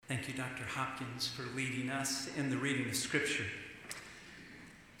Thank you, Dr. Hopkins, for leading us in the reading of Scripture.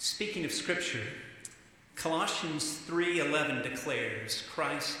 Speaking of Scripture, Colossians 3:11 declares,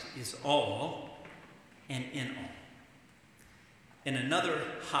 Christ is all and in all. In another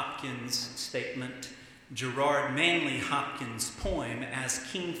Hopkins statement, Gerard Manley Hopkins' poem, As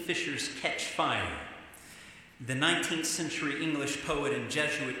Kingfishers Catch Fire, the 19th century English poet and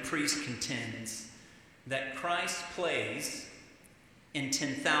Jesuit priest contends that Christ plays in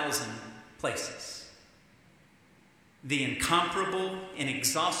 10,000 places. The incomparable,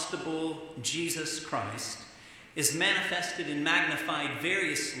 inexhaustible Jesus Christ is manifested and magnified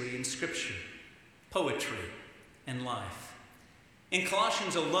variously in Scripture, poetry, and life. In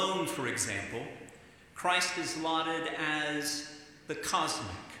Colossians alone, for example, Christ is lauded as the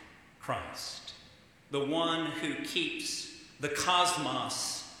cosmic Christ, the one who keeps the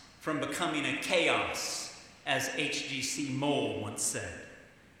cosmos from becoming a chaos, as H.G.C. Moll once said.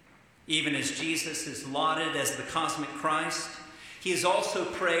 Even as Jesus is lauded as the cosmic Christ, he is also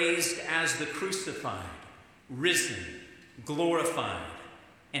praised as the crucified, risen, glorified,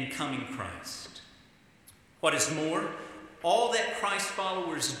 and coming Christ. What is more, all that Christ's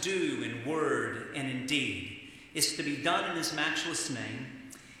followers do in word and in deed is to be done in his matchless name,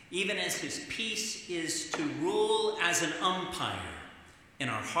 even as his peace is to rule as an umpire in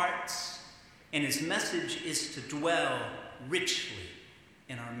our hearts, and his message is to dwell richly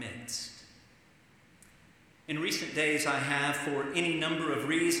in our midst. In recent days, I have, for any number of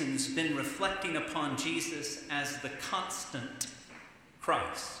reasons, been reflecting upon Jesus as the constant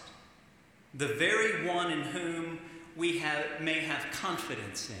Christ, the very one in whom we may have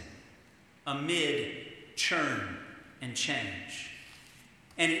confidence in, amid churn and change.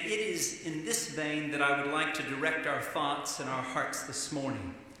 And it is in this vein that I would like to direct our thoughts and our hearts this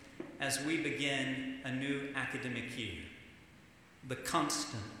morning as we begin a new academic year, the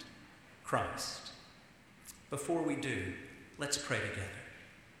constant Christ. Before we do, let's pray together.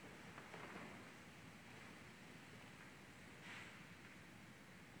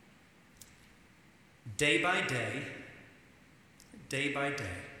 Day by day,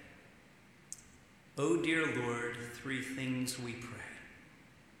 O dear Lord, three things we pray.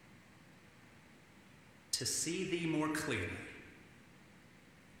 To see thee more clearly,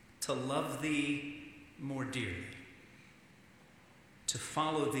 to love thee more dearly, to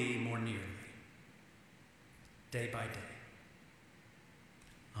follow thee more nearly, day by day.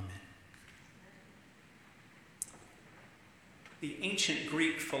 Amen. The ancient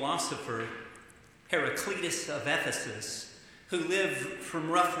Greek philosopher Heraclitus of Ephesus, who lived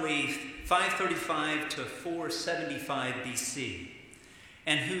from roughly 535 to 475 BC,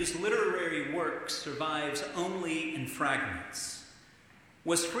 and whose literary work survives only in fragments,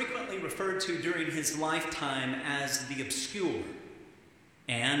 was frequently referred to during his lifetime as the obscure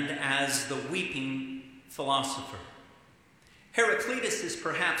and as the weeping philosopher. Heraclitus is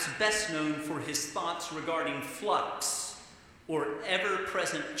perhaps best known for his thoughts regarding flux, or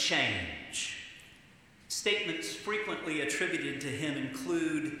ever-present change. Statements frequently attributed to him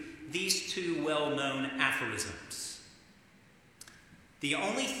include these two well-known aphorisms. The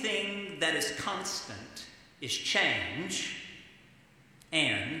only thing that is constant is change,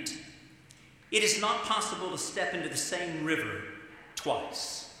 and it is not possible to step into the same river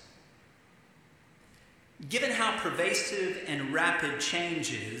twice. Given how pervasive and rapid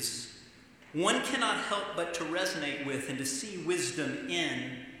change is, one cannot help but to resonate with and to see wisdom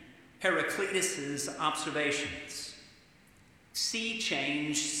in Heraclitus's observations. Sea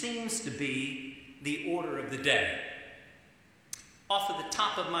change seems to be the order of the day. Off of the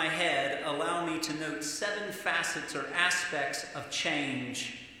top of my head, allow me to note 7 facets or aspects of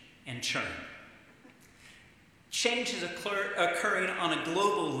change and churn. Change is occurring on a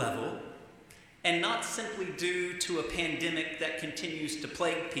global level, and not simply due to a pandemic that continues to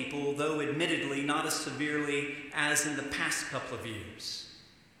plague people, though admittedly not as severely as in the past couple of years.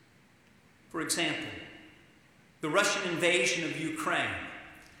 For example, the Russian invasion of Ukraine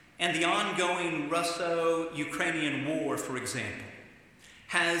and the ongoing Russo-Ukrainian war, for example,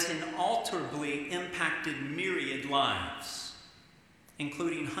 has inalterably impacted myriad lives,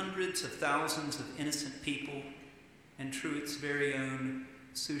 including hundreds of thousands of innocent people and Truett's very own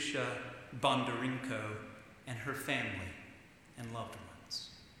Susha Bondarenko and her family and loved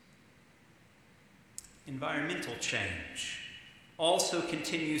ones. Environmental change also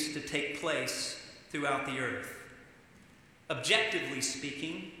continues to take place throughout the earth. Objectively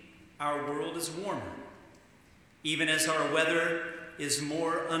speaking, our world is warmer, even as our weather is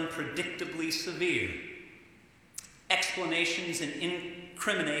more unpredictably severe. Explanations and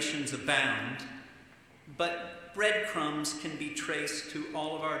incriminations abound, but breadcrumbs can be traced to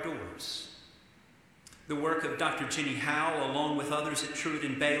all of our doors. The work of Dr. Jenny Howell, along with others at Truett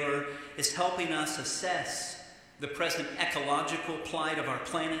and Baylor, is helping us assess the present ecological plight of our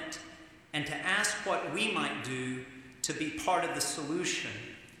planet and to ask what we might do to be part of the solution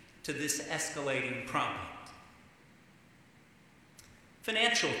to this escalating problem.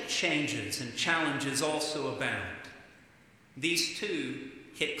 Financial changes and challenges also abound. These too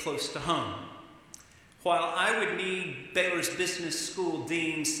hit close to home. While I would need Baylor's Business School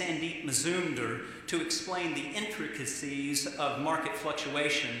Dean Sandeep Mazumdar to explain the intricacies of market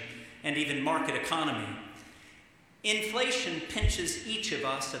fluctuation and even market economy, inflation pinches each of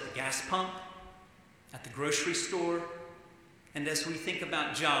us at the gas pump, at the grocery store, and as we think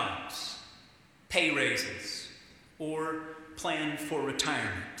about jobs, pay raises, or plan for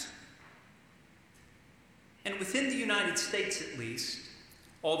retirement. And within the United States at least,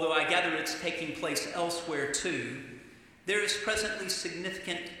 although I gather it's taking place elsewhere too, there is presently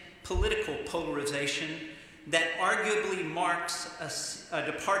significant political polarization that arguably marks a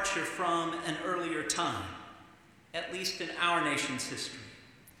departure from an earlier time, at least in our nation's history,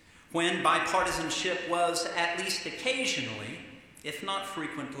 when bipartisanship was at least occasionally, if not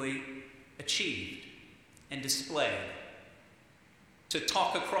frequently, achieved and displayed. To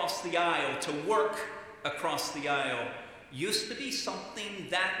talk across the aisle, to work across the aisle, used to be something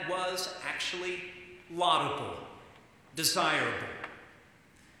that was actually laudable, desirable.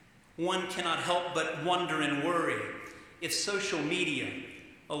 One cannot help but wonder and worry if social media,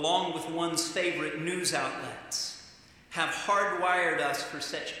 along with one's favorite news outlets, have hardwired us for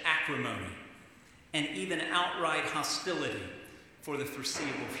such acrimony and even outright hostility for the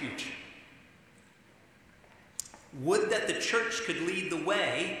foreseeable future. Would that the church could lead the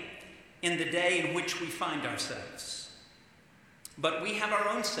way in the day in which we find ourselves. But we have our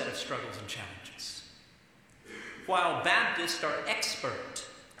own set of struggles and challenges. While Baptists are expert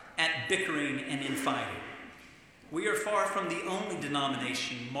at bickering and infighting, we are far from the only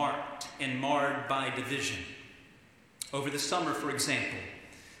denomination marked and marred by division. Over the summer, for example,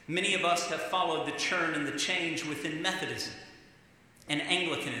 many of us have followed the churn and the change within Methodism and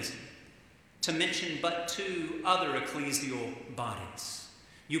Anglicanism, to mention but two other ecclesial bodies.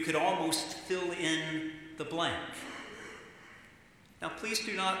 You could almost fill in the blank. Now, please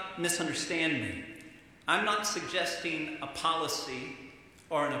do not misunderstand me. I'm not suggesting a policy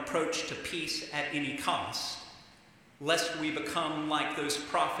or an approach to peace at any cost, lest we become like those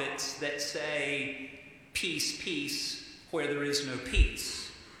prophets that say, peace, peace, where there is no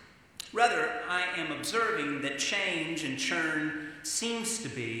peace. Rather, I am observing that change and churn seems to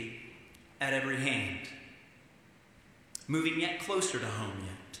be at every hand, moving yet closer to home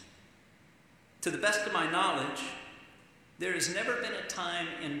yet. To the best of my knowledge, there has never been a time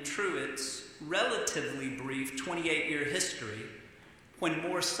in Truett's relatively brief 28-year history when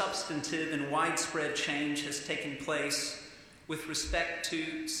more substantive and widespread change has taken place with respect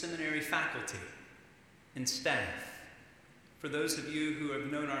to seminary faculty and staff. For those of you who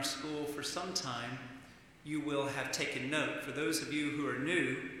have known our school for some time, you will have taken note. For those of you who are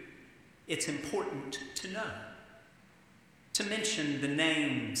new, it's important to know. To mention the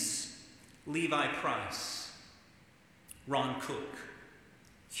names Levi Price, Ron Cook,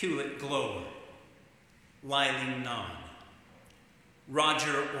 Hewlett Glower, Lylene Nahn,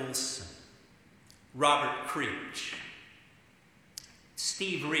 Roger Olson, Robert Creech,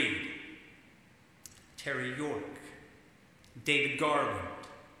 Steve Reed, Terry York, David Garland,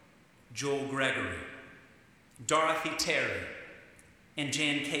 Joel Gregory, Dorothy Terry, and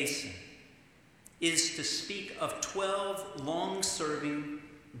Jan Kaysen, is to speak of 12 long-serving,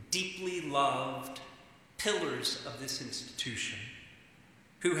 deeply loved pillars of this institution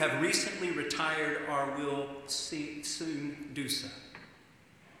who have recently retired or will soon do so.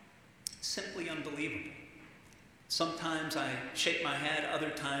 Simply unbelievable. Sometimes I shake my head,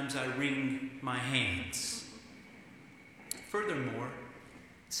 other times I wring my hands. Furthermore,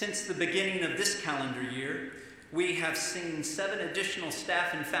 since the beginning of this calendar year, we have seen 7 additional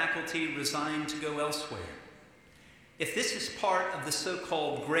staff and faculty resign to go elsewhere. If this is part of the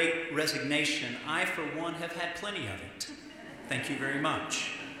so-called Great Resignation, I, for one, have had plenty of it. Thank you very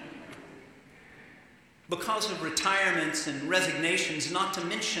much. Because of retirements and resignations, not to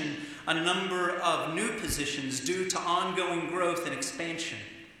mention a number of new positions due to ongoing growth and expansion,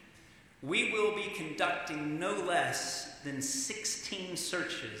 we will be conducting no less than 16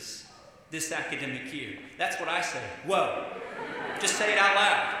 searches this academic year. That's what I say. Whoa. Just say it out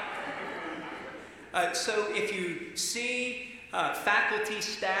loud. So if you see faculty,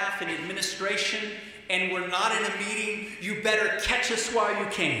 staff, and administration, and we're not in a meeting, you better catch us while you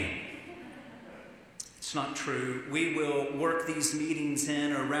can. It's It's not true. We will work these meetings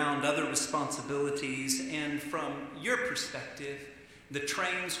in around other responsibilities, and from your perspective, the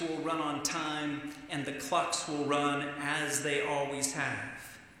trains will run on time and the clocks will run as they always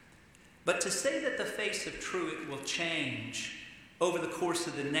have. But to say that the face of Truett will change over the course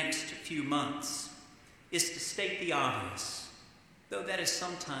of the next few months is to state the obvious, though that is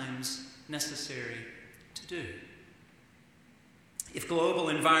sometimes necessary to do. If global,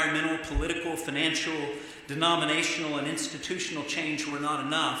 environmental, political, financial, denominational, and institutional change were not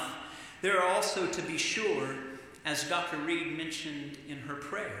enough, there are also, to be sure, as Dr. Reed mentioned in her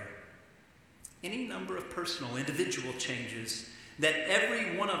prayer, any number of personal, individual changes that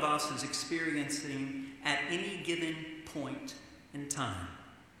every one of us is experiencing at any given point in time.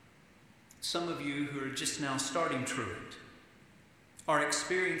 Some of you who are just now starting Truett are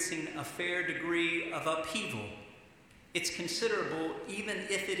experiencing a fair degree of upheaval. It's considerable even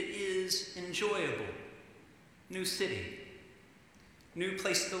if it is enjoyable. New city, new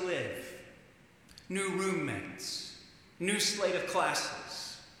place to live, new roommates, new slate of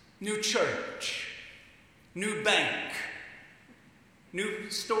classes, new church, new bank, new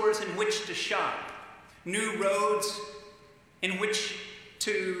stores in which to shop, new roads in which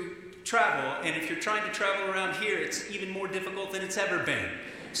to travel. And if you're trying to travel around here, it's even more difficult than it's ever been.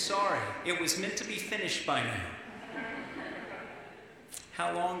 Sorry, it was meant to be finished by now.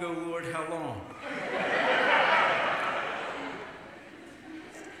 How long, O Lord, how long?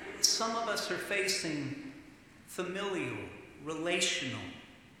 Some of us are facing familial, relational,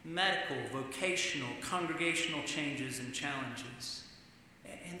 medical, vocational, congregational changes and challenges.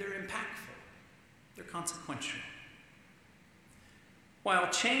 And they're impactful. They're consequential. While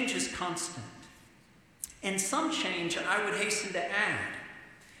change is constant, and some change, I would hasten to add,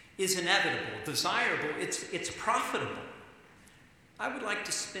 is inevitable, desirable, it's profitable, I would like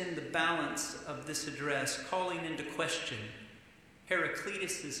to spend the balance of this address calling into question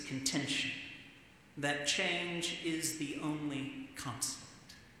Heraclitus' contention that change is the only constant.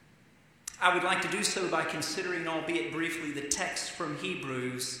 I would like to do so by considering, albeit briefly, the text from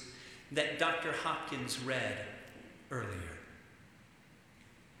Hebrews that Dr. Hopkins read earlier.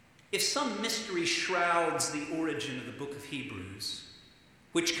 If some mystery shrouds the origin of the book of Hebrews,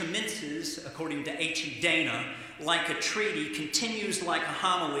 which commences, according to H.E. Dana, like a treaty, continues like a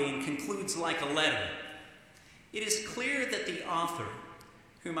homily, and concludes like a letter, it is clear that the author,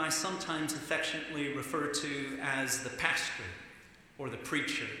 whom I sometimes affectionately refer to as the pastor or the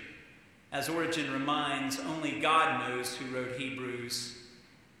preacher, as Origen reminds, only God knows who wrote Hebrews.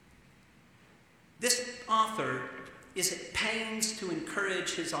 This author is at pains to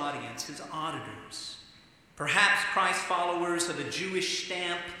encourage his audience, his auditors, perhaps Christ followers of a Jewish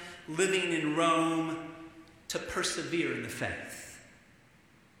stamp living in Rome, to persevere in the faith.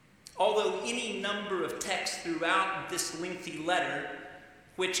 Although any number of texts throughout this lengthy letter,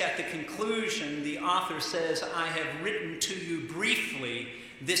 which at the conclusion the author says, I have written to you briefly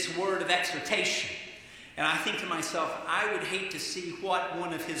this word of exhortation. And I think to myself, I would hate to see what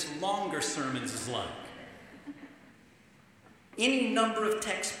one of his longer sermons is like. Any number of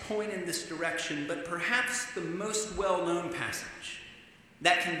texts point in this direction, but perhaps the most well-known passage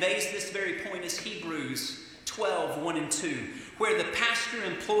that conveys this very point is Hebrews 12, 1 and 2, where the pastor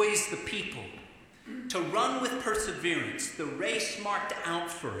employs the people to run with perseverance the race marked out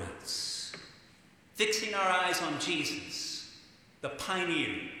for us, fixing our eyes on Jesus, the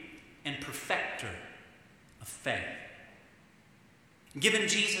pioneer and perfecter of faith. Given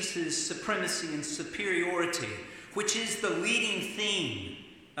Jesus' supremacy and superiority, which is the leading theme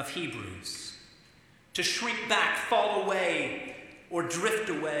of Hebrews, to shrink back, fall away, or drift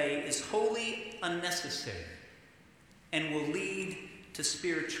away is wholly unnecessary and will lead to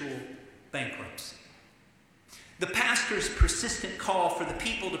spiritual bankruptcy. The pastor's persistent call for the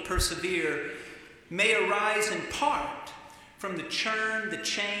people to persevere may arise in part from the churn, the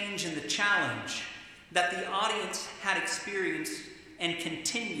change, and the challenge that the audience had experienced and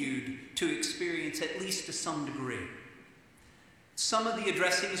continued to experience, at least to some degree. Some of the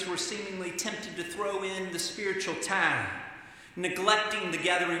addressees were seemingly tempted to throw in the spiritual tag, neglecting the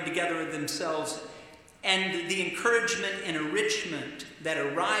gathering together of themselves and the encouragement and enrichment that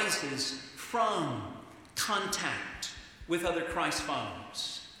arises from contact with other Christ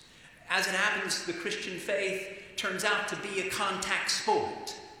followers. As it happens, the Christian faith turns out to be a contact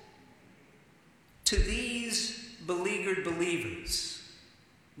sport. To these beleaguered believers,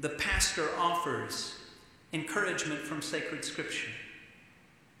 the pastor offers encouragement from sacred Scripture,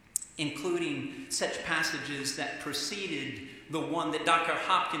 including such passages that preceded the one that Dr.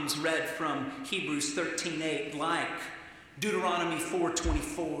 Hopkins read from Hebrews 13:8, like Deuteronomy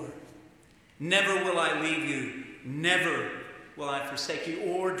 4:24, Never will I leave you. Never will I forsake you.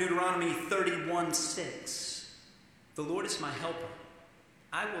 Or Deuteronomy 31:6. The Lord is my helper.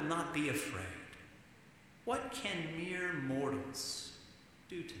 I will not be afraid. What can mere mortals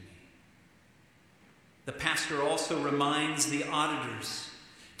do to me? The pastor also reminds the auditors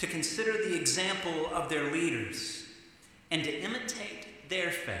to consider the example of their leaders and to imitate their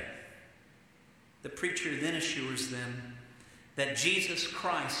faith. The preacher then assures them that Jesus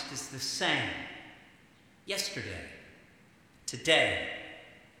Christ is the same yesterday, today,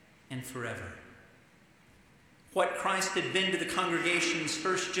 and forever. What Christ had been to the congregation's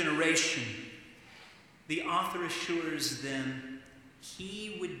first generation, the author assures them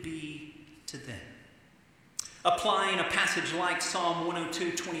he would be to them. Applying a passage like Psalm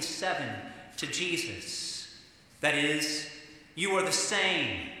 102:27 to Jesus, that is, you are the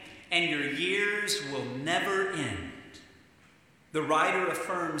same, and your years will never end. The writer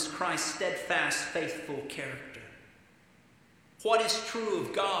affirms Christ's steadfast, faithful character. What is true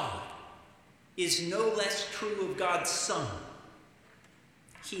of God is no less true of God's Son.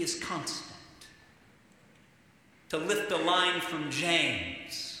 He is constant. To lift a line from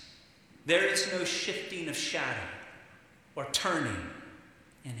James, there is no shifting of shadow or turning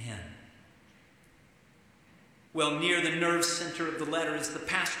in him. Well, near the nerve center of the letter is the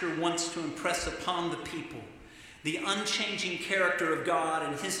pastor wants to impress upon the people the unchanging character of God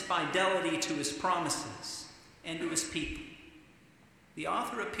and his fidelity to his promises and to his people. The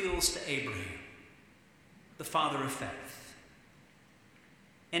author appeals to Abraham, the father of faith.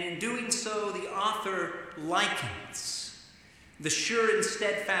 And in doing so, the author likens the sure and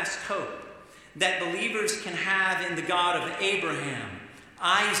steadfast hope that believers can have in the God of Abraham,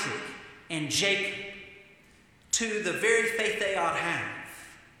 Isaac, and Jacob to the very faith they ought have.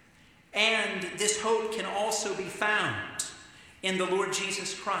 And this hope can also be found in the Lord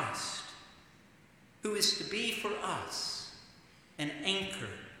Jesus Christ, who is to be for us an anchor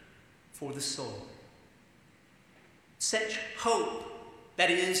for the soul. Such hope that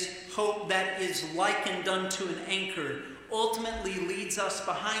is likened unto an anchor, ultimately leads us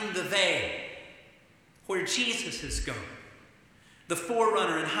behind the veil where Jesus has gone, the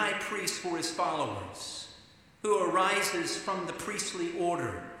forerunner and high priest for his followers, who arises from the priestly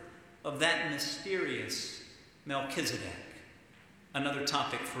order of that mysterious Melchizedek. Another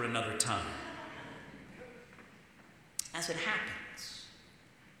topic for another time. As it happens,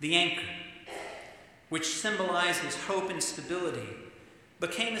 the anchor, which symbolizes hope and stability,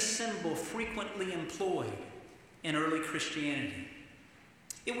 became a symbol frequently employed in early Christianity.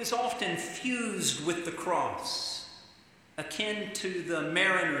 It was often fused with the cross, akin to the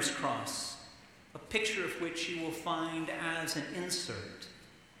mariner's cross, a picture of which you will find as an insert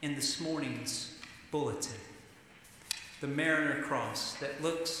in this morning's bulletin. The mariner cross that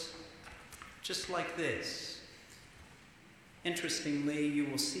looks just like this. Interestingly, you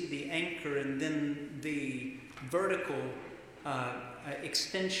will see the anchor and then the vertical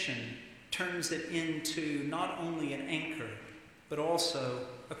extension turns it into not only an anchor, but also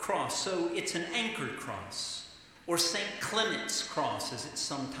a cross. So it's an anchored cross, or St. Clement's cross, as it's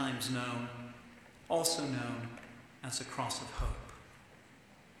sometimes known, also known as a cross of hope.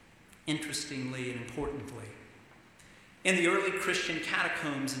 Interestingly and importantly, in the early Christian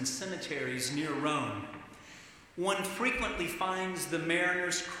catacombs and cemeteries near Rome, one frequently finds the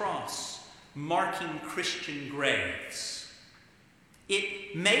mariner's cross marking Christian graves.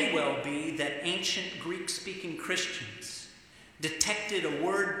 It may well be that ancient Greek-speaking Christians detected a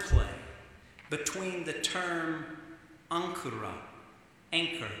wordplay between the term ankyra,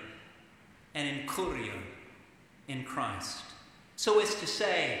 anchor, and enkurio, in Christ. So as to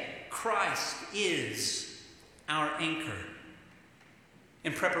say, Christ is our anchor.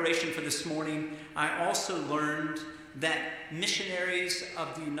 In preparation for this morning, I also learned that missionaries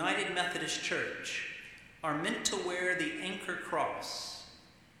of the United Methodist Church are meant to wear the anchor cross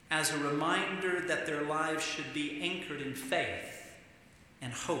as a reminder that their lives should be anchored in faith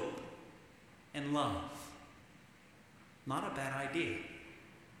and hope and love. Not a bad idea.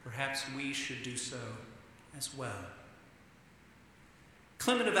 Perhaps we should do so as well.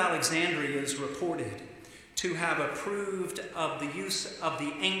 Clement of Alexandria is reported to have approved of the use of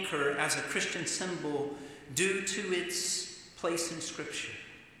the anchor as a Christian symbol due to its place in Scripture.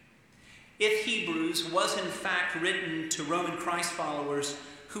 If Hebrews was in fact written to Roman Christ followers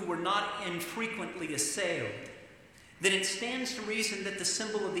who were not infrequently assailed, then it stands to reason that the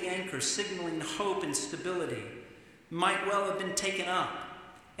symbol of the anchor, signaling hope and stability, might well have been taken up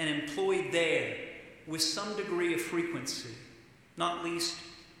and employed there with some degree of frequency, not least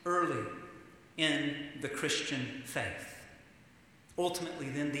early in the Christian faith. Ultimately,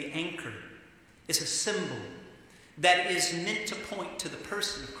 then, the anchor is a symbol that is meant to point to the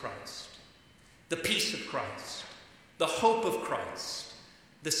person of Christ, the peace of Christ, the hope of Christ,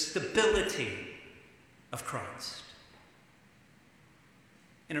 the stability of Christ.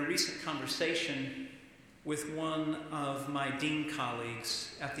 In a recent conversation with one of my dean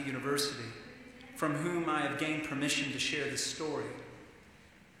colleagues at the university, from whom I have gained permission to share this story,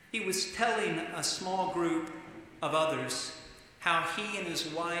 he was telling a small group of others how he and his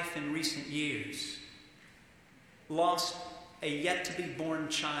wife in recent years lost a yet-to-be-born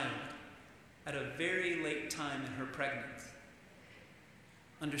child at a very late time in her pregnancy.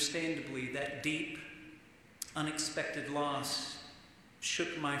 Understandably, that deep, unexpected loss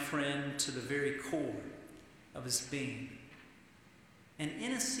shook my friend to the very core of his being. And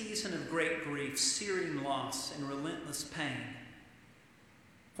in a season of great grief, searing loss, and relentless pain,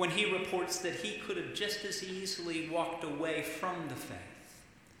 when he reports that he could have just as easily walked away from the faith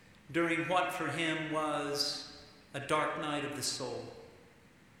during what for him was a dark night of the soul,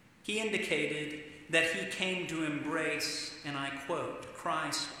 he indicated that he came to embrace, and I quote,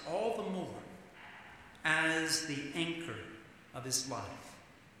 Christ all the more as the anchor of his life,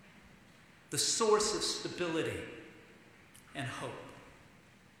 the source of stability and hope.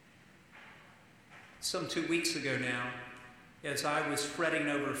 Some 2 weeks ago now, as I was fretting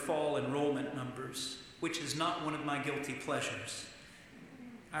over fall enrollment numbers, which is not one of my guilty pleasures,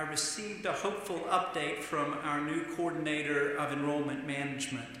 I received a hopeful update from our new coordinator of enrollment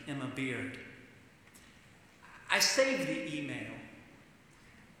management, Emma Beard. I saved the email,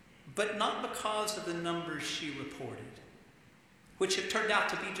 but not because of the numbers she reported, which have turned out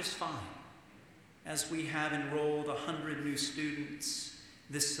to be just fine, as we have enrolled 100 new students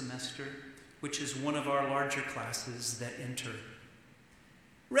this semester, which is one of our larger classes that enter.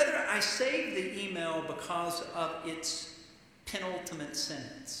 Rather, I saved the email because of its penultimate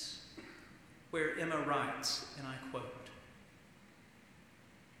sentence, where Emma writes, and I quote,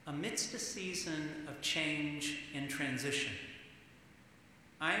 "Amidst a season of change and transition,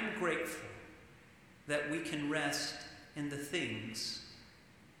 I am grateful that we can rest in the things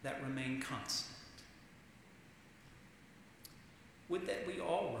that remain constant." Would that we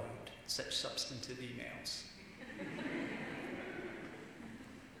all wrote such substantive emails.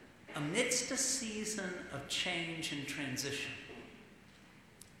 Amidst a season of change and transition,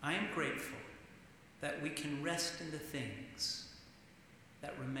 I am grateful that we can rest in the things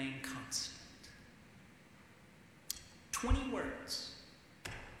that remain constant. 20 words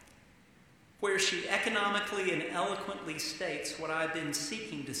where she economically and eloquently states what I've been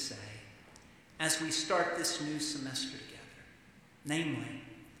seeking to say as we start this new semester together. Namely,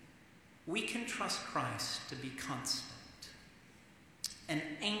 we can trust Christ to be constant, an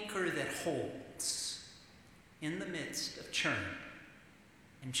anchor that holds in the midst of churn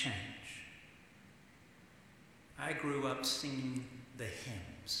and change. I grew up singing the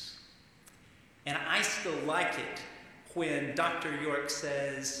hymns, and I still like it when Dr. York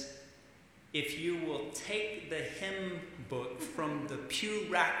says, "If you will take the hymn book from the pew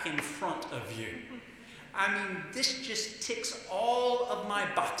rack in front of you." I mean, this just ticks all of my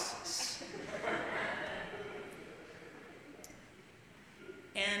boxes.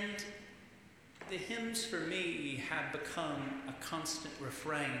 And the hymns for me have become a constant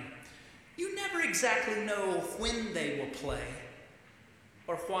refrain. You never exactly know when they will play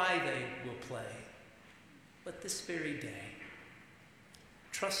or why they will play, but this very day,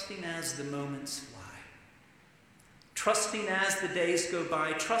 trusting as the moments fly, trusting as the days go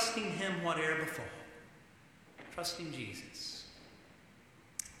by, trusting him whate'er befall, trusting Jesus.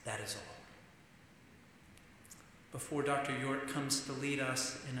 That is all. Before Dr. York comes to lead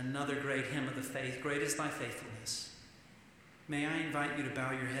us in another great hymn of the faith, "Great is Thy Faithfulness," may I invite you to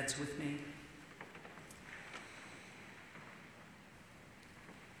bow your heads with me?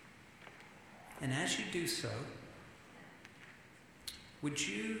 And as you do so, would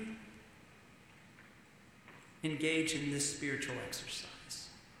you engage in this spiritual exercise?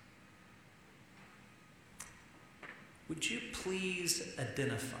 Would you please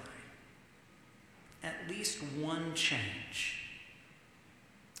identify at least one change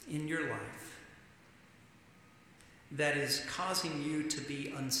in your life that is causing you to be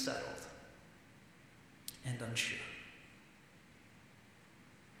unsettled and unsure?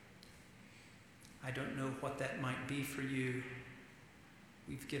 I don't know what that might be for you.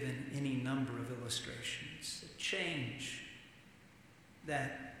 We've given any number of illustrations. A change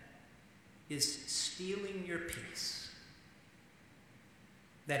that is stealing your peace,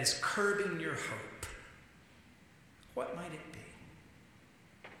 that is curbing your hope. What might it be?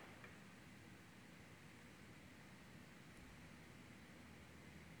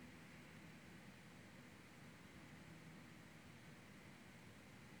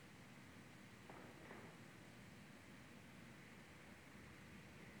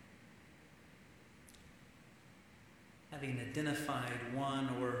 having identified one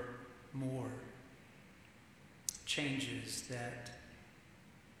or more changes that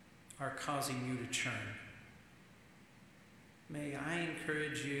are causing you to churn, may I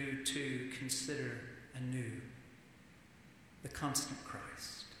encourage you to consider anew the constant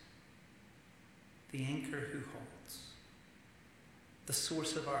Christ, the anchor who holds, the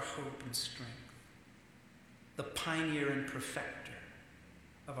source of our hope and strength, the pioneer and perfecter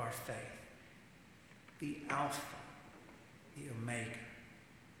of our faith, the Alpha, the Omega,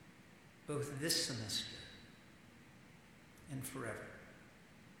 both this semester and forever.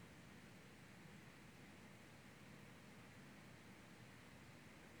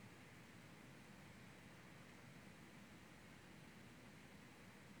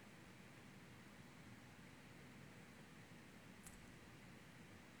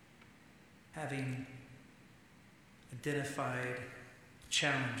 Having identified a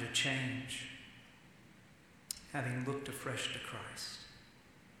challenge, a change, having looked afresh to Christ,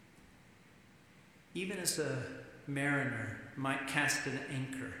 even as a mariner might cast an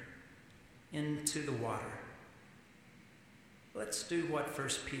anchor into the water, let's do what 1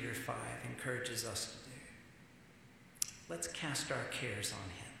 Peter 5 encourages us to do. Let's cast our cares on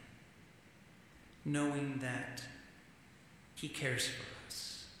him, knowing that he cares for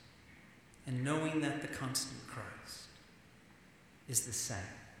us, and knowing that the constant Christ is the same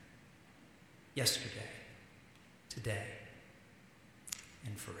yesterday, today,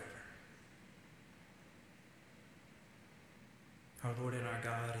 and forever. Our Lord and our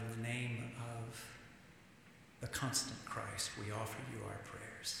God, in the name of the constant Christ, we offer you our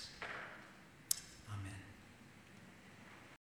prayers.